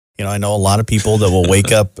I know a lot of people that will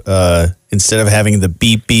wake up, instead of having the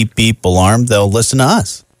beep, beep, beep alarm, they'll listen to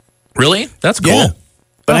us. Really? That's cool. Yeah.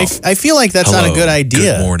 But I feel like that's not a good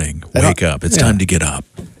idea. Good morning. Wake up. It's time to get up.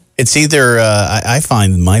 It's either, I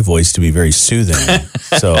find my voice to be very soothing.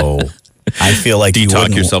 So I feel like Do you talk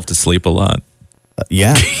yourself to sleep a lot?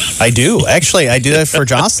 Yeah, I do. Actually, I do that for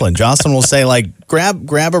Jocelyn. Jocelyn will say, like,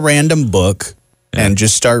 grab a random book and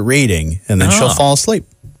just start reading, and then she'll fall asleep.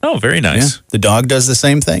 Oh, very nice. Yeah. The dog does the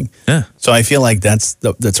same thing. Yeah. So I feel like that's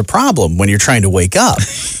a problem when you're trying to wake up.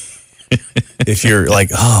 If you're like,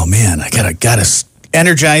 oh man, I gotta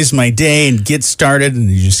energize my day and get started,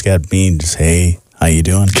 and you just got me and just, hey, how you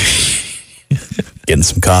doing? Getting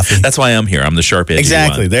some coffee. That's why I'm here. I'm the sharp edge.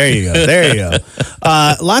 Exactly. There you go.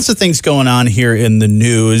 Lots of things going on here in the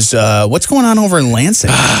news. What's going on over in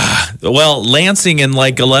Lansing? Well, Lansing and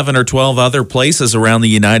like 11 or 12 other places around the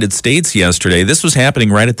United States yesterday. This was happening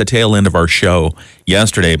right at the tail end of our show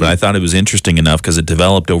yesterday, but I thought it was interesting enough because it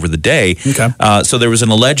developed over the day. Okay. So there was an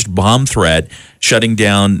alleged bomb threat shutting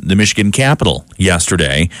down the Michigan Capitol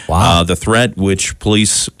yesterday. Wow. The threat, which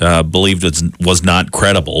police believed was not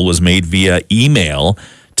credible, was made via email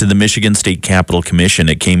to the Michigan State Capitol Commission.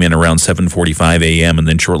 It came in around 7:45 a.m., and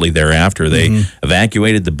then shortly thereafter, they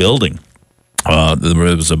evacuated the building. There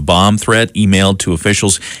was a bomb threat emailed to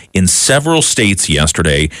officials in several states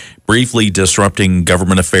yesterday, briefly disrupting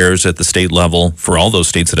government affairs at the state level for all those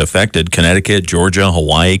states that affected: Connecticut, Georgia,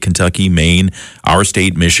 Hawaii, Kentucky, Maine, our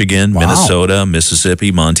state, Michigan, Minnesota,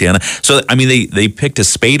 Mississippi, Montana. So, I mean, they picked a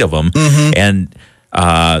spate of them, and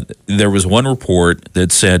there was one report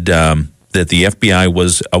that said that the FBI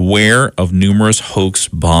was aware of numerous hoax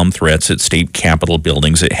bomb threats at state capitol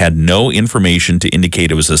buildings. It had no information to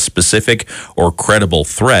indicate it was a specific or credible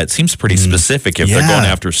threat. Seems pretty specific if they're going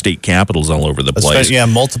after state capitals all over the place. Yeah,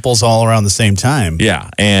 multiples all around the same time. Yeah,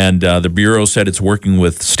 and the Bureau said it's working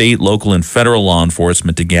with state, local, and federal law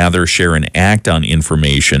enforcement to gather, share, and act on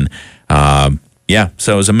information. So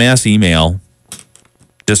it was a mass email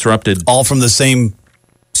disrupted. All from the same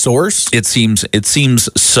source? It seems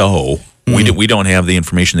so. We don't have the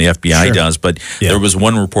information the FBI does, but there was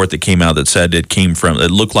one report that came out that said it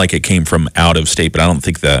looked like it came from out of state, but I don't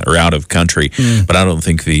think or out of country, but I don't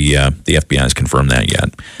think the FBI has confirmed that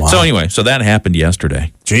yet. Wow. So anyway, that happened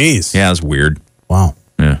yesterday. Jeez. Yeah, it's weird. Wow.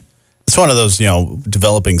 Yeah. It's one of those,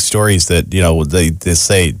 developing stories that, they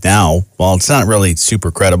say now, well, it's not really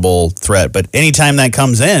super credible threat, but anytime that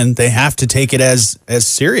comes in, they have to take it as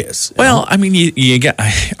serious. Well, I mean,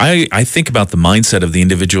 I think about the mindset of the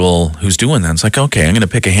individual who's doing that. It's like, okay, I'm going to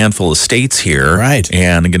pick a handful of states here. Right.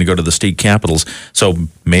 And I'm going to go to the state capitals. So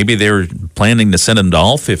maybe they were planning to send them to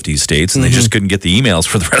all 50 states, and they just couldn't get the emails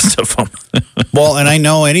for the rest of them. Well, and I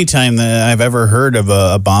know anytime that I've ever heard of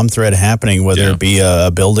a bomb threat happening, whether it be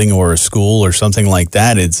a building or a school or something like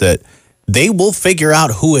that, it's that they will figure out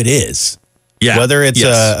who it is. Yeah. Whether it's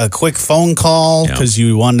a quick phone call because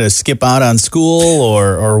you wanted to skip out on school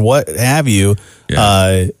or what have you,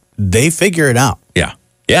 they figure it out. Yeah.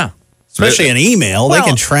 Yeah. Especially an email, they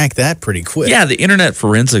can track that pretty quick. Yeah, the internet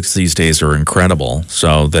forensics these days are incredible.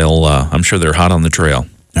 So they'll, I'm sure they're hot on the trail.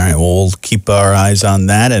 All right, well, we'll keep our eyes on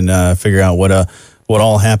that and figure out what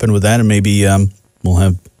all happened with that, and maybe we'll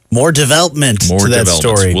have more development to that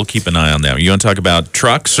story. We'll keep an eye on that. You want to talk about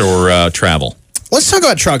trucks or travel? Let's talk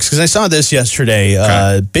about trucks, because I saw this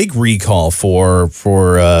yesterday. Big recall for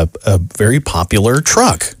a very popular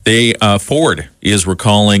truck. Ford is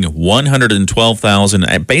recalling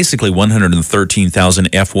 112,000, basically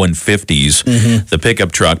 113,000 F-150s, the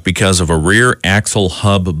pickup truck, because of a rear axle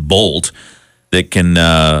hub bolt that can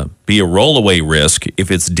be a rollaway risk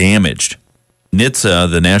if it's damaged. NHTSA,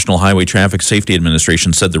 the National Highway Traffic Safety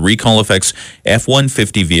Administration, said the recall affects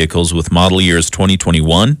F-150 vehicles with model years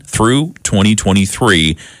 2021 through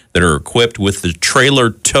 2023 that are equipped with the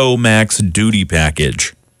Trailer Tow Max Duty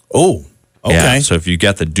Package. Oh, okay. Yeah, so if you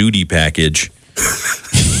got the Duty Package,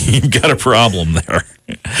 you've got a problem there.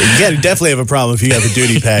 You definitely have a problem if you got the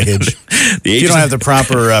duty package. If you don't have the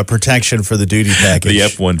proper protection for the duty package. The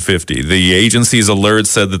F-150. The agency's alert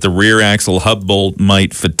said that the rear axle hub bolt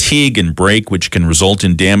might fatigue and break, which can result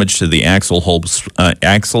in damage to the axle hub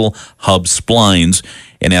splines.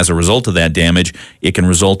 And as a result of that damage, it can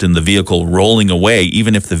result in the vehicle rolling away,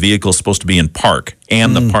 even if the vehicle is supposed to be in park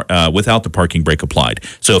and without the parking brake applied.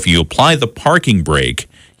 So if you apply the parking brake,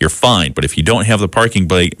 you're fine. But if you don't have the parking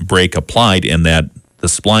brake applied and the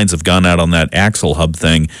splines have gone out on that axle hub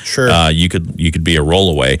thing, you could be a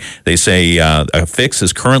rollaway. They say a fix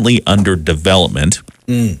is currently under development.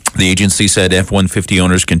 The agency said F-150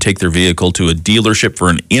 owners can take their vehicle to a dealership for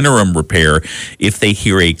an interim repair if they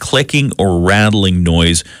hear a clicking or rattling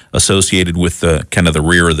noise associated with the kind of the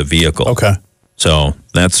rear of the vehicle. Okay. So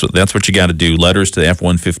that's what you got to do. Letters to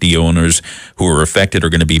F-150 owners who are affected are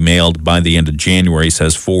going to be mailed by the end of January,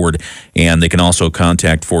 says Ford, and they can also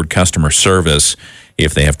contact Ford customer service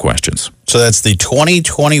if they have questions. So that's the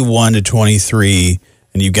 2021 to 23,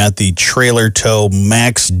 and you got the trailer tow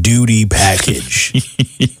max duty package.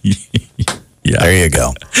 Yeah. There you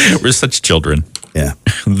go. We're such children. Yeah.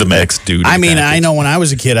 The max duty package. I know when I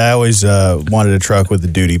was a kid, I always wanted a truck with the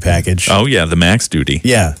duty package. Oh, yeah, the max duty.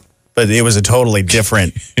 Yeah. But it was a totally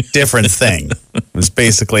different thing. It was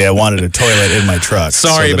basically I wanted a toilet in my truck.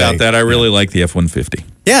 Sorry about that. I really like the F-150.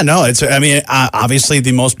 Yeah, no, it's obviously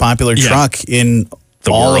the most popular truck in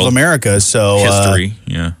all of America. So history,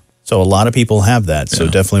 So a lot of people have that. So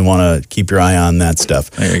definitely want to keep your eye on that stuff.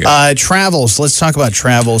 There you go. Travels. Let's talk about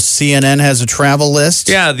travel. CNN has a travel list.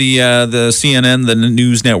 Yeah, the CNN, the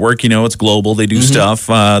news network, it's global. They do stuff.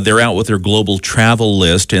 They're out with their global travel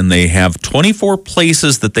list, and they have 24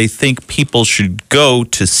 places that they think people should go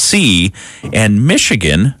to see, and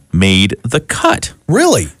Michigan made the cut.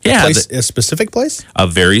 Really? Yeah. A specific place? A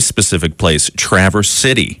very specific place, Traverse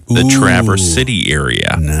City, the Traverse City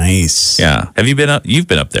area. Nice. Yeah. Have you been up? You've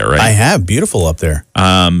been up there, right? I have. Beautiful up there.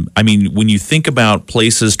 I mean, when you think about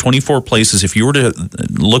places, 24 places, if you were to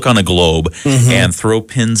look on a globe and throw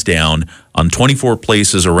pins down on 24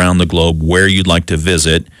 places around the globe where you'd like to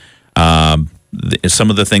visit, some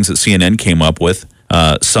of the things that CNN came up with,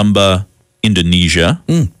 Sumba, Indonesia.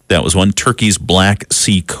 That was one. Turkey's Black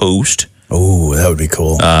Sea coast. Oh, that would be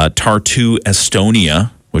cool. Tartu,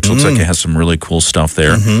 Estonia, which looks like it has some really cool stuff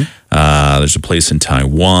there. There's a place in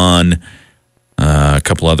Taiwan, a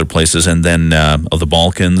couple other places, and then of the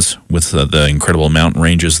Balkans with the incredible mountain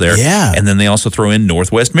ranges there. Yeah. And then they also throw in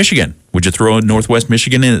Northwest Michigan. Would you throw in Northwest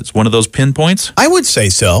Michigan in as one of those pinpoints? I would say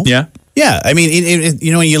so. Yeah. Yeah, I mean,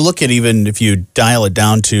 when you look at even if you dial it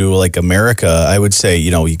down to like America, I would say,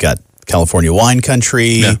 you got California wine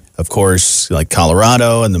country, of course, like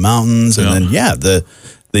Colorado and the mountains, and then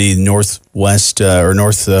the northwest or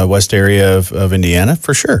northwest area of Indiana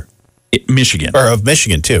for sure. Michigan. Or of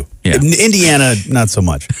Michigan too. Yeah. Indiana, not so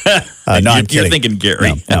much. No, I'm kidding. You're thinking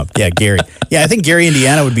Gary. No, Gary. Yeah, I think Gary,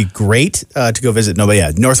 Indiana would be great to go visit. No,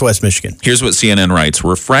 but Northwest Michigan. Here's what CNN writes.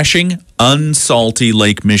 Refreshing, unsalty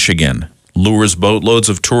Lake Michigan lures boatloads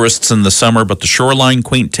of tourists in the summer, but the shoreline,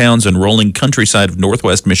 quaint towns, and rolling countryside of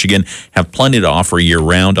Northwest Michigan have plenty to offer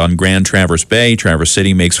year-round. On Grand Traverse Bay, Traverse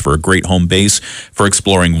City makes for a great home base for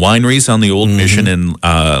exploring wineries on the Old Mission and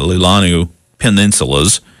Leelanau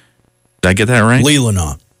peninsulas. Did I get that right?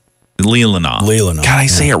 Leelanau. God, I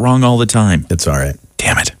say it wrong all the time. It's all right.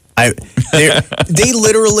 Damn it. They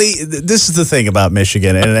literally, this is the thing about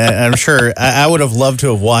Michigan, and I'm sure I would have loved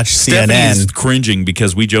to have watched CNN. Stephanie's cringing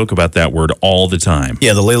because we joke about that word all the time.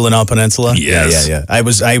 Yeah, the Leelanau Peninsula. Yes. Yeah.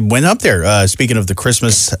 I went up there. Speaking of the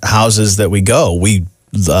Christmas houses that we go,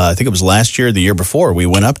 I think it was last year, the year before, we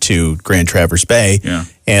went up to Grand Traverse Bay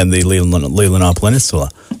and the Leelanau Peninsula.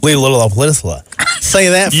 Leelanau Peninsula. Say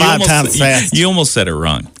that five times fast. You almost said it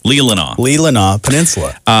wrong. Leelanau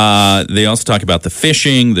Peninsula. They also talk about the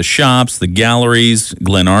fishing, the shops, the galleries,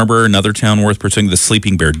 Glen Arbor, another town worth pursuing, the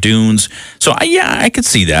Sleeping Bear Dunes. So, I could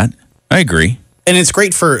see that. I agree. And it's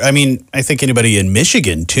great I think anybody in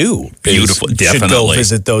Michigan, too. Beautiful, definitely. Should go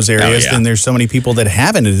visit those areas. And there's so many people that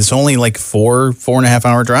haven't. It's only like 4.5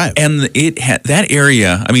 hour drive. And that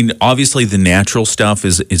area, obviously the natural stuff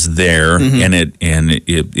is there, and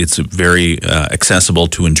it's very accessible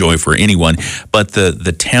to enjoy for anyone. But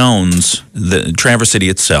the towns, the Traverse City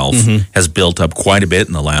itself has built up quite a bit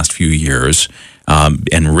in the last few years.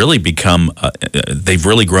 And really they've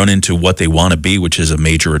really grown into what they want to be, which is a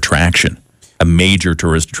major attraction. A major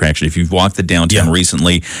tourist attraction. If you've walked the downtown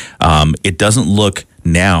recently, it doesn't look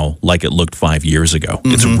now like it looked 5 years ago.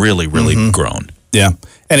 It's really, really grown. Yeah,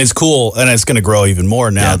 and it's cool, and it's going to grow even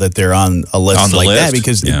more now that they're on a list that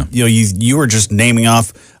because you were just naming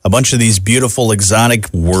off a bunch of these beautiful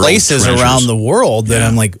exotic places around the world that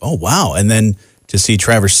I'm like, oh wow, and then to see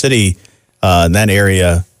Traverse City, that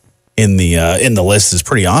area in the list is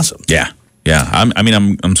pretty awesome. Yeah. I'm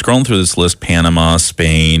scrolling through this list: Panama,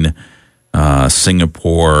 Spain.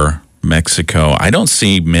 Singapore, Mexico. I don't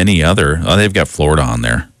see many other. Oh, they've got Florida on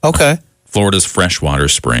there. Okay. Florida's freshwater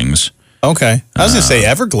springs. Okay. I was going to say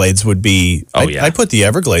Everglades would be. I'd put the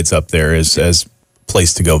Everglades up there as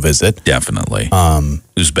place to go visit. Definitely.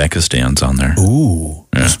 Uzbekistan's on there. Ooh,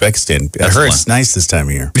 Uzbekistan. I heard it's nice this time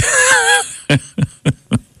of year.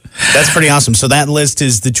 That's pretty awesome. So that list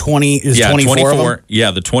is the 24 of them?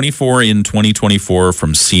 Yeah, the 24 in 2024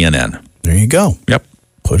 from CNN. There you go. Yep.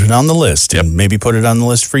 Put it on the list, and maybe put it on the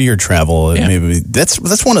list for your travel. Yeah. Maybe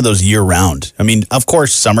that's one of those year round. I mean, of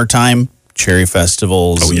course, summertime, cherry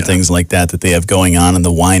festivals and things like that they have going on in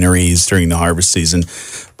the wineries during the harvest season.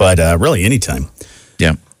 But really, anytime.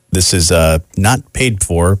 Yeah. This is not paid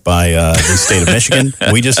for by the state of Michigan.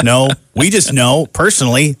 We just know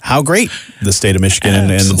personally how great the state of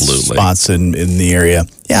Michigan and spots in the area.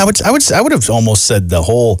 Yeah, I would have almost said the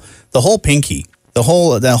whole pinky.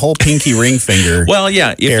 That whole pinky ring finger. Well,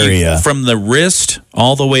 yeah, area from the wrist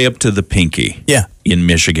all the way up to the pinky. Yeah. In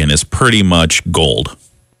Michigan is pretty much gold.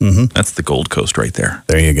 Mm-hmm. That's the Gold Coast right there.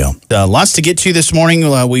 There you go. Lots to get to this morning.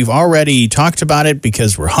 We've already talked about it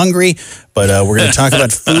because we're hungry, but we're going to talk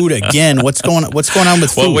about food again. What's going on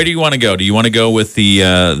with food? Well, where do you want to go? Do you want to go with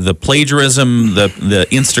the plagiarism, the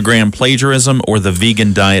Instagram plagiarism, or the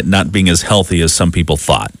vegan diet not being as healthy as some people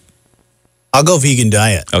thought? I'll go vegan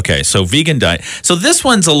diet. Okay, so vegan diet. So this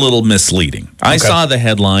one's a little misleading. I saw the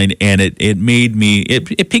headline and it made me,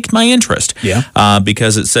 it piqued my interest. Yeah.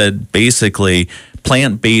 Because it said basically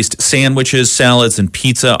plant-based sandwiches, salads, and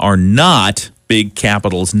pizza are not, big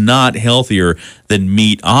capitals, not healthier than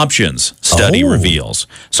meat options, study reveals.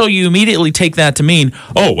 So you immediately take that to mean,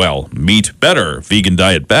 oh, well, meat better, vegan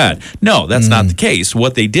diet bad. No, that's not the case.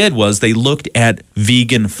 What they did was they looked at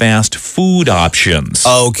vegan fast food options.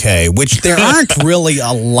 Okay, which there aren't really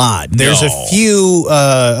a lot. There's a few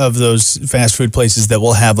of those fast food places that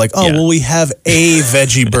will have like, well, we have a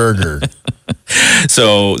veggie burger.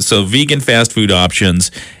 So vegan fast food options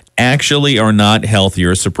actually are not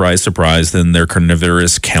healthier, surprise, surprise, than their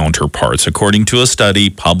carnivorous counterparts, according to a study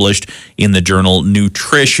published in the journal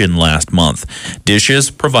Nutrition last month.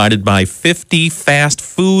 Dishes provided by 50 fast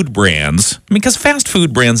food brands, because fast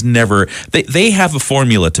food brands they have a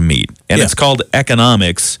formula to meet, and it's called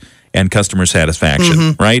economics and customer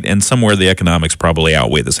satisfaction, right? And somewhere the economics probably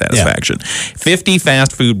outweigh the satisfaction. 50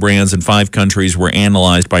 fast food brands in 5 countries were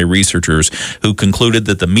analyzed by researchers who concluded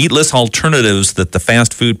that the meatless alternatives that the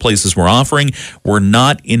fast food places were offering were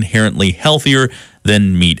not inherently healthier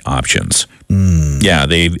than meat options. Yeah,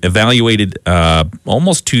 they evaluated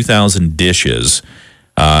almost 2,000 dishes,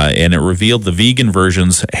 and it revealed the vegan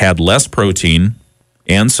versions had less protein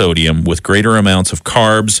and sodium with greater amounts of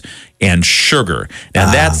carbs and sugar.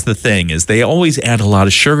 Now, that's the thing, is they always add a lot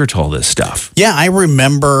of sugar to all this stuff. Yeah, I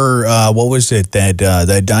remember, what was it,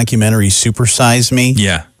 that documentary, Super Size Me?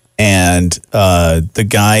 Yeah. And the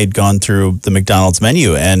guy had gone through the McDonald's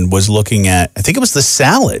menu and was looking at, I think it was the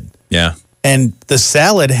salad. Yeah. And the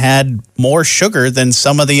salad had more sugar than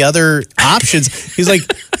some of the other options. He's like,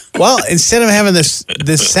 well, instead of having this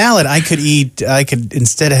salad, I could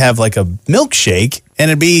instead have like a milkshake, and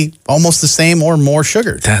it'd be almost the same or more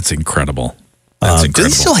sugar. That's incredible. That's incredible. Do they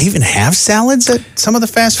still even have salads at some of the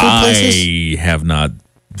fast food places? I have not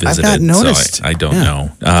visited. I've not noticed. So I don't know.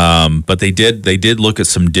 But they did look at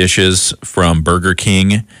some dishes from Burger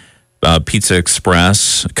King, Pizza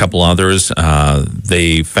Express, a couple others.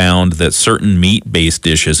 They found that certain meat-based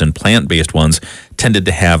dishes and plant-based ones tended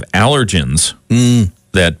to have allergens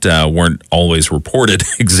that weren't always reported.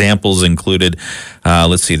 Examples included,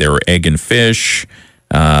 there were egg and fish.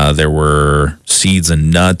 There were seeds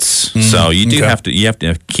and nuts. So you have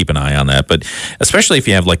to keep an eye on that. But especially if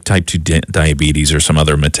you have like type 2 diabetes or some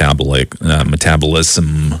other metabolism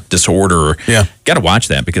disorder, got to watch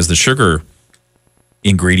that, because the sugar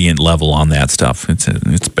ingredient level on that stuff,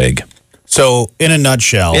 it's big. So in a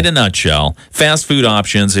nutshell, fast food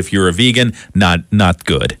options, if you're a vegan, not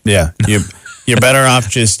good. Yeah, you're better off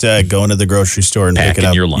just going to the grocery store and picking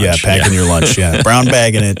up your lunch. Yeah, packing your lunch. Yeah, brown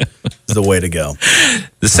bagging it is the way to go.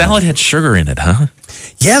 The salad had sugar in it, huh?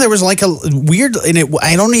 Yeah, there was like a weird.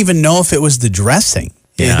 I don't even know if it was the dressing.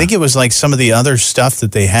 Yeah. I think it was like some of the other stuff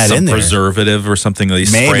that they had in there. Preservative or something they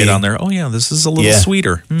sprayed on there. Oh, yeah, this is a little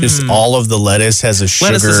sweeter. Just all of the lettuce has a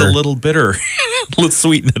sugar. Lettuce is a little bitter. Let's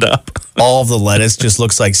sweeten it up. All of the lettuce just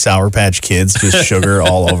looks like Sour Patch Kids, just sugar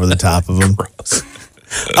all over the top of them. Gross.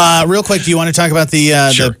 Real quick, do you want to talk about the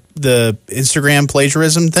Instagram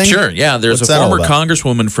plagiarism thing? Sure, yeah. There's a former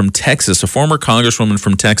congresswoman from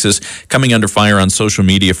Texas coming under fire on social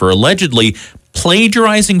media for allegedly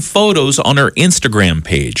plagiarizing photos on her Instagram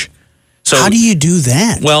page. So how do you do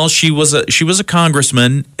that? Well, she was a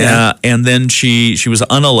congressman, and then she was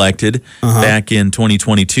unelected back in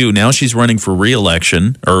 2022. Now she's running for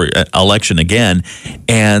re-election or election again,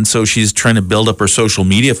 and so she's trying to build up her social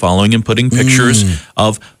media following and putting pictures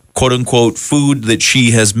of quote-unquote food that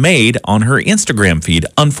she has made on her Instagram feed.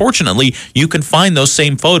 Unfortunately, you can find those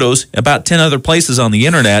same photos about 10 other places on the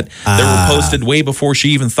internet that were posted way before she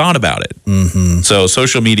even thought about it. Mm-hmm. So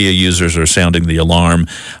social media users are sounding the alarm.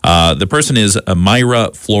 The person is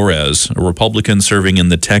Mayra Flores, a Republican serving in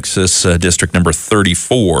the Texas District number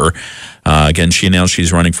 34. Again, she announced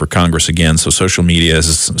she's running for Congress again. So social media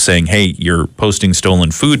is saying, hey, you're posting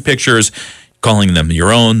stolen food pictures, calling them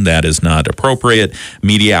your own. That is not appropriate.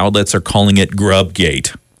 Media outlets are calling it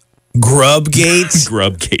Grubgate. Grubgate?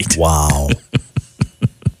 Grubgate. Wow.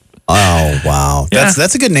 Oh, wow. Yeah.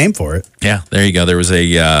 That's a good name for it. Yeah, there you go. There was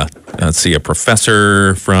a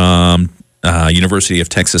professor from University of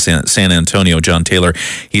Texas, San Antonio, John Taylor.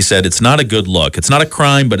 He said, it's not a good look. It's not a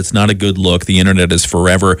crime, but it's not a good look. The internet is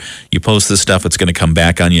forever. You post this stuff, it's going to come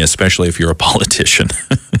back on you, especially if you're a politician.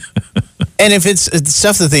 And if it's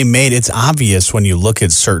stuff that they made, it's obvious when you look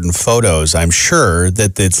at certain photos, I'm sure,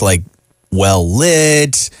 that it's like well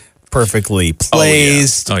lit, perfectly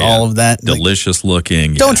placed, all of that. Delicious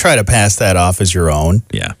looking. Don't try to pass that off as your own.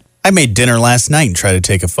 Yeah. I made dinner last night and tried to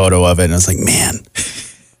take a photo of it, and I was like, man,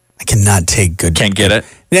 I cannot take good. Can't get it?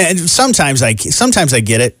 Yeah, and sometimes I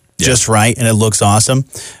get it just right, and it looks awesome.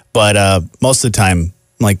 But most of the time,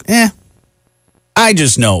 I'm like, I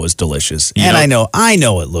just know it was delicious. I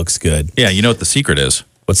know it looks good. Yeah, you know what the secret is?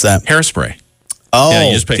 What's that? Hairspray. Oh, yeah,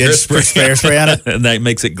 you just put hairspray on it? And that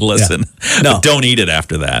makes it glisten. Yeah. No. But don't eat it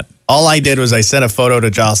after that. All I did was I sent a photo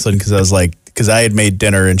to Jocelyn because I had made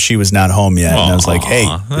dinner and she was not home yet. And I was like, hey,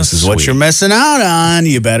 this is what you're missing out on.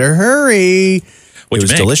 You better hurry. It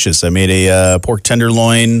was delicious. I made a pork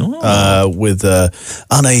tenderloin with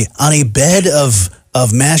on a bed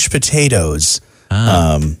of mashed potatoes.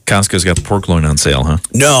 Costco's got the pork loin on sale, huh?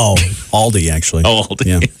 No, Aldi actually. Oh,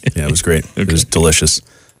 Aldi. Yeah, it was great. Okay. It was delicious.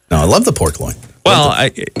 No, I love the pork loin. Well,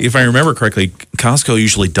 if I remember correctly, Costco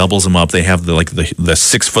usually doubles them up. They have the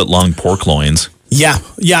 6 foot long pork loins. Yeah,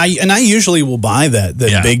 and I usually will buy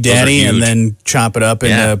the Big Daddy and then chop it up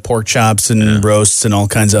into pork chops and roasts and all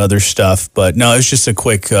kinds of other stuff. But no, it was just a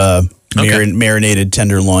quick marinated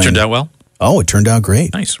tenderloin. Turned out well? Oh, it turned out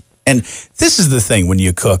great. Nice. And this is the thing when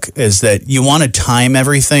you cook is that you want to time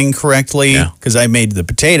everything correctly. Because I made the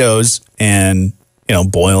potatoes and,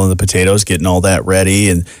 boiling the potatoes, getting all that ready.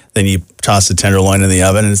 And then you toss the tenderloin in the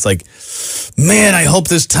oven. And it's like, man, I hope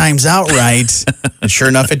this times out right. And sure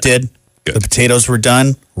enough, it did. Good. The potatoes were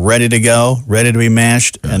done, ready to go, ready to be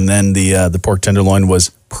mashed. And then the pork tenderloin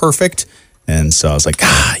was perfect. And so I was like,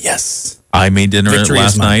 yes. I made dinner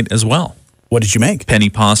last night as well. What did you make? Penny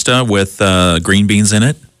pasta with green beans in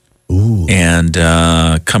it. Ooh. And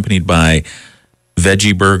accompanied by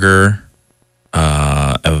veggie burger,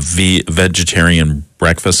 a vegetarian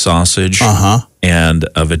breakfast sausage, and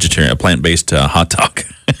a plant-based hot dog.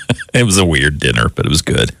 It was a weird dinner, but it was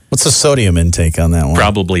good. What's the sodium intake on that one?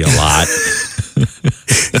 Probably a lot.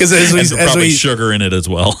 Because probably sugar in it as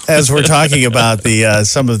well. As we're talking about the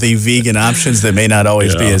some of the vegan options that may not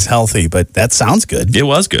always be as healthy, but that sounds good. It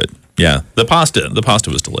was good. Yeah, the pasta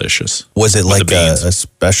was delicious. Was it like a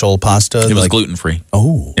special pasta? It was gluten-free.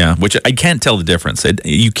 Oh. Yeah, which I can't tell the difference.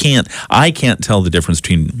 I can't tell the difference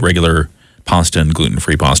between regular pasta and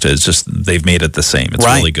gluten-free pasta. It's just they've made it the same. It's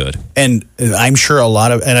really good. And I'm sure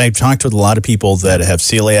and I've talked with a lot of people that have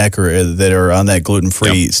celiac or that are on that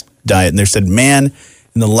gluten-free diet, and they said, man,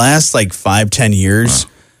 in the last 5-10 years,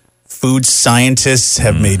 food scientists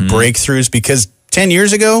have made breakthroughs because 10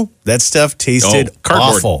 years ago, that stuff tasted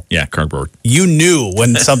awful. Yeah, cardboard. You knew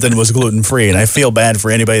when something was gluten-free, and I feel bad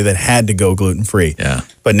for anybody that had to go gluten-free. Yeah.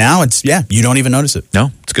 But now you don't even notice it.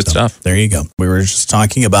 No, it's good stuff. There you go. We were just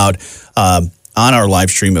talking about, on our live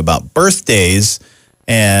stream, about birthdays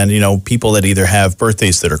and, people that either have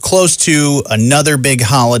birthdays that are close to another big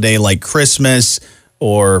holiday like Christmas,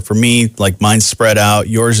 or for me, mine's spread out.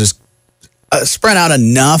 Yours is spread out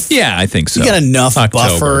enough. Yeah, I think so. You got enough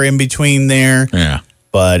buffer in between there. Yeah.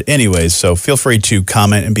 But anyways, so feel free to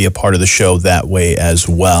comment and be a part of the show that way as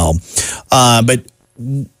well. But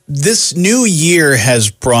this new year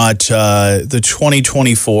has brought the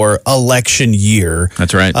 2024 election year.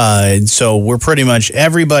 That's right. And so we're pretty much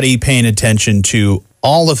everybody paying attention to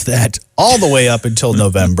all of that all the way up until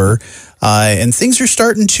November. And things are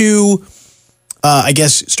starting to I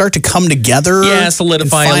guess, start to come together? Yeah,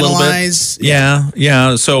 solidify a little bit.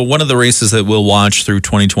 Yeah. So one of the races that we'll watch through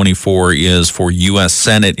 2024 is for U.S.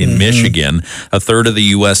 Senate in Michigan. A third of the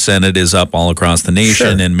U.S. Senate is up all across the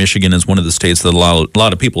nation, and Michigan is one of the states that a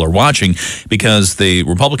lot of people are watching because the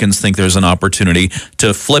Republicans think there's an opportunity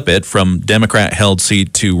to flip it from Democrat-held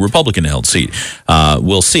seat to Republican-held seat.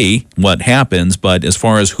 We'll see what happens, but as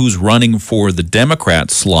far as who's running for the Democrat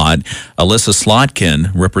slot, Alyssa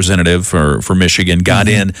Slotkin, representative for Michigan, got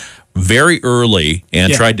in very early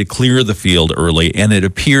and tried to clear the field early, and it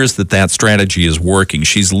appears that strategy is working.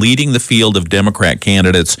 She's leading the field of Democrat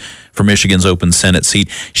candidates for Michigan's open Senate seat.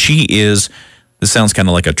 She is, this sounds kind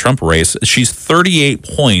of like a Trump race, she's 38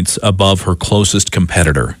 points above her closest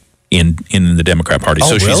competitor in the Democrat Party.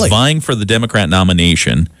 So she's vying for the Democrat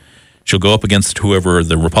nomination. She'll go up against whoever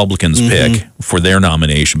the Republicans pick for their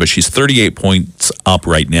nomination, but she's 38 points up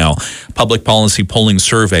right now. Public policy polling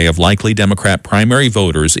survey of likely Democrat primary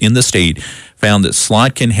voters in the state found that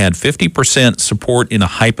Slotkin had 50% support in a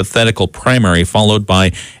hypothetical primary, followed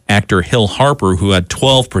by actor Hill Harper, who had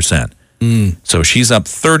 12%. So she's up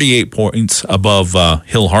 38 points above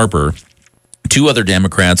Hill Harper. Two other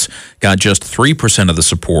Democrats got just 3% of the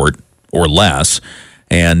support or less.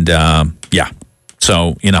 And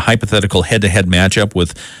so in a hypothetical head-to-head matchup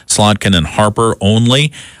with Slotkin and Harper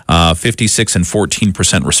only, 56 and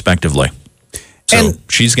 14% respectively. So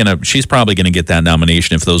she's probably gonna get that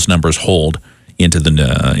nomination if those numbers hold into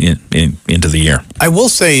the year. I will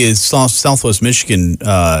say, is Southwest Michigan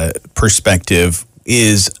perspective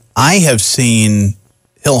is I have seen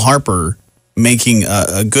Hill Harper making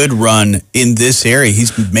a good run in this area.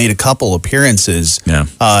 He's made a couple appearances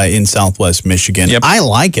in Southwest Michigan. I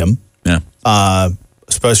like him.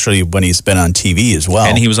 Especially when he's been on TV as well.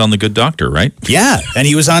 And he was on The Good Doctor, right? Yeah, and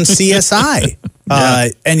he was on CSI.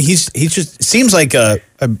 And he's just seems like a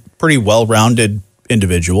pretty well-rounded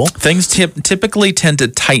individual. Things typically tend to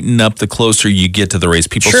tighten up the closer you get to the race.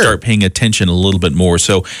 People start paying attention a little bit more.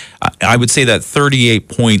 So I would say that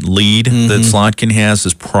 38-point lead that Slotkin has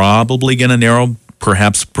is probably going to narrow,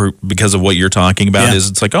 perhaps because of what you're talking about. Is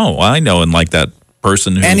it's like, oh, well, I know and like that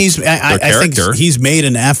person who, and I think he's made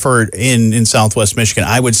an effort in Southwest Michigan.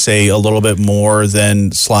 I would say a little bit more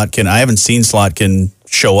than Slotkin. I haven't seen Slotkin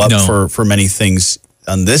show up for many things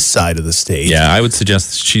on this side of the state. Yeah, I would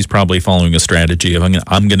suggest she's probably following a strategy of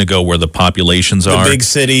I'm going to go where the populations are, the big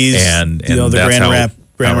cities, and the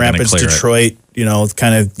Grand Rapids, Detroit.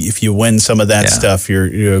 Kind of if you win some of that stuff,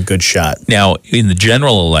 you're a good shot. Now, in the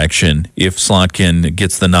general election, if Slotkin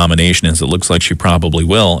gets the nomination, as it looks like she probably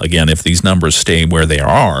will, again, if these numbers stay where they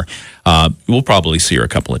are, we'll probably see her a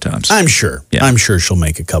couple of times. I'm sure. Yeah. I'm sure she'll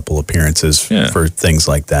make a couple appearances for things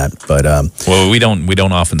like that. But well, we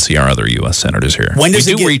don't often see our other U.S. senators here. When does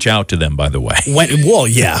we do reach out to them, by the way. We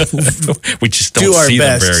just don't see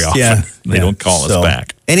them very often. Yeah. They don't call us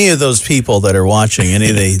back. Any of those people that are watching, any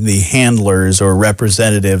of the handlers or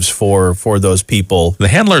representatives for those people, the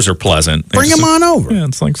handlers are pleasant. Bring them on over. Yeah,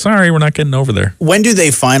 it's like, sorry, we're not getting over there. When do they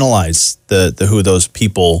finalize the who those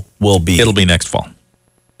people will be? It'll be next fall.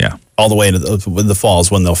 Yeah, all the way into the fall is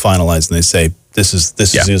when they'll finalize and they say this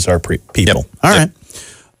is our people. Yep. All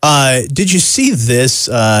right. Did you see this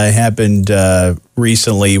happened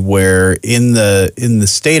recently? Where in the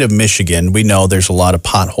state of Michigan, we know there's a lot of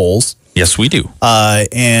potholes. Yes, we do.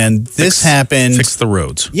 And this happened. Fix the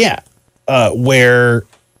roads. Yeah. Where,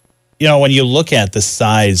 when you look at the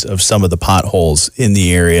size of some of the potholes in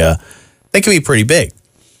the area, they can be pretty big.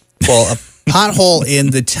 Well, a pothole in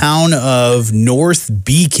the town of North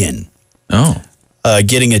Beacon.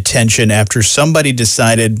 Getting attention after somebody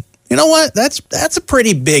decided, you know what, that's a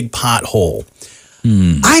pretty big pothole.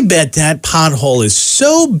 I bet that pothole is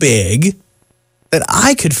so big that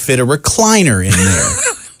I could fit a recliner in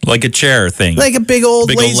there. Like a chair thing. Like a big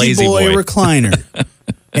old lazy boy recliner.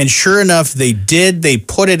 And sure enough, they did. They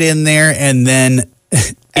put it in there and then...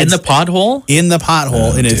 In the pothole? In the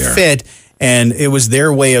pothole. And it fit. And it was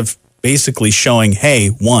their way of basically showing, hey,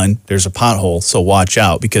 one, there's a pothole, so watch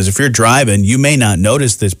out. Because if you're driving, you may not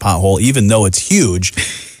notice this pothole, even though it's huge.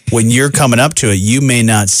 When you're coming up to it, you may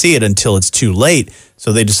not see it until it's too late.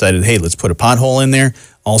 So they decided, hey, let's put a pothole in there.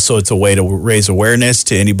 Also, it's a way to raise awareness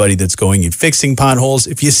to anybody that's going and fixing potholes.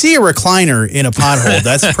 If you see a recliner in a pothole,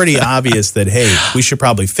 that's pretty obvious that, hey, we should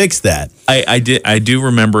probably fix that. I do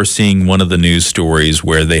remember seeing one of the news stories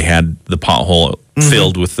where they had the pothole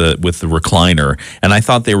filled with the recliner, and I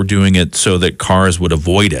thought they were doing it so that cars would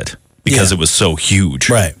avoid it because it was so huge.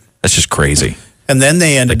 Right. That's just crazy. And then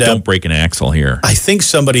they ended up... Don't break an axle here. I think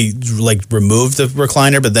somebody removed the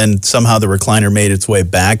recliner, but then somehow the recliner made its way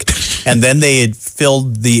back. And then they had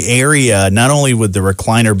filled the area not only with the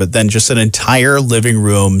recliner, but then just an entire living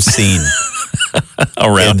room scene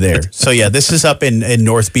around there. So yeah, this is up in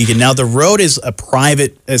North Beacon. Now the road is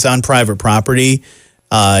on private property,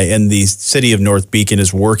 and the city of North Beacon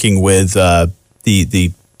is working with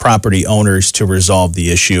the property owners to resolve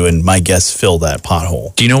the issue, and my guess fill that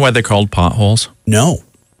pothole. Do you know why they're called potholes? No.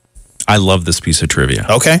 I love this piece of trivia.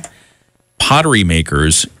 Okay. Pottery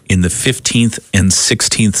makers in the 15th and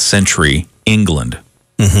 16th century England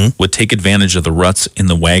would take advantage of the ruts in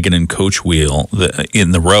the wagon and coach wheel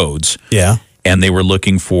in the roads. Yeah. And they were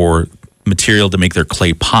looking for material to make their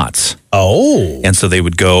clay pots. Oh. And so they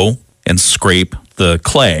would go and scrape the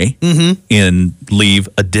clay and leave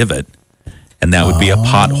a divot, and that would be a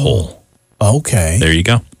pothole. Okay. There you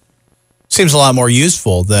go. Seems a lot more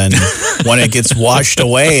useful than when it gets washed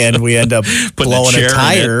away and we end up blowing a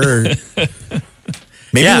tire.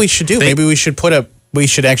 Maybe we should do. Maybe we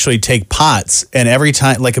should actually take pots and every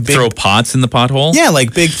time, like a big, throw pots in the pothole. Yeah,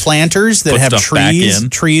 like big planters that have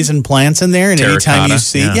trees and plants in there. And anytime you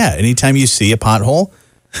see a pothole,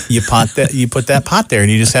 you put that pot there, and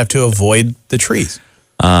you just have to avoid the trees.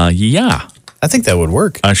 Yeah, I think that would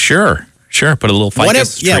work. Sure, put a little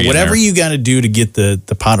ficus tree in whatever there. you got to do to get the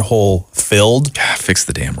pothole filled. Fix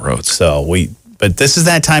the damn roads. But this is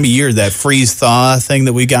that time of year, that freeze thaw thing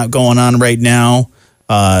that we got going on right now,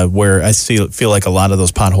 where I feel like a lot of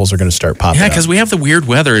those potholes are going to start popping up. Yeah, because we have the weird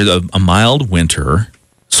weather, a mild winter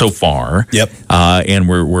so far. Yep. And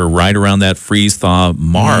we're right around that freeze thaw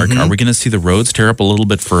mark. Are we going to see the roads tear up a little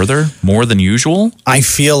bit further, more than usual? I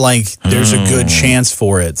feel like there's a good chance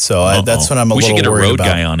for it. So that's what I'm a little worried about. We should get a road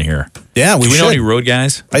guy on here. Yeah, we should. Do we know any road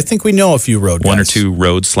guys? I think we know a few road guys. One or two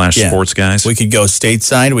road/sports guys. We could go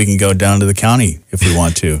stateside. We can go down to the county if we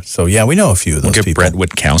want to. So, yeah, we know a few of those people. We'll get Brett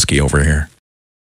Witkowski over here.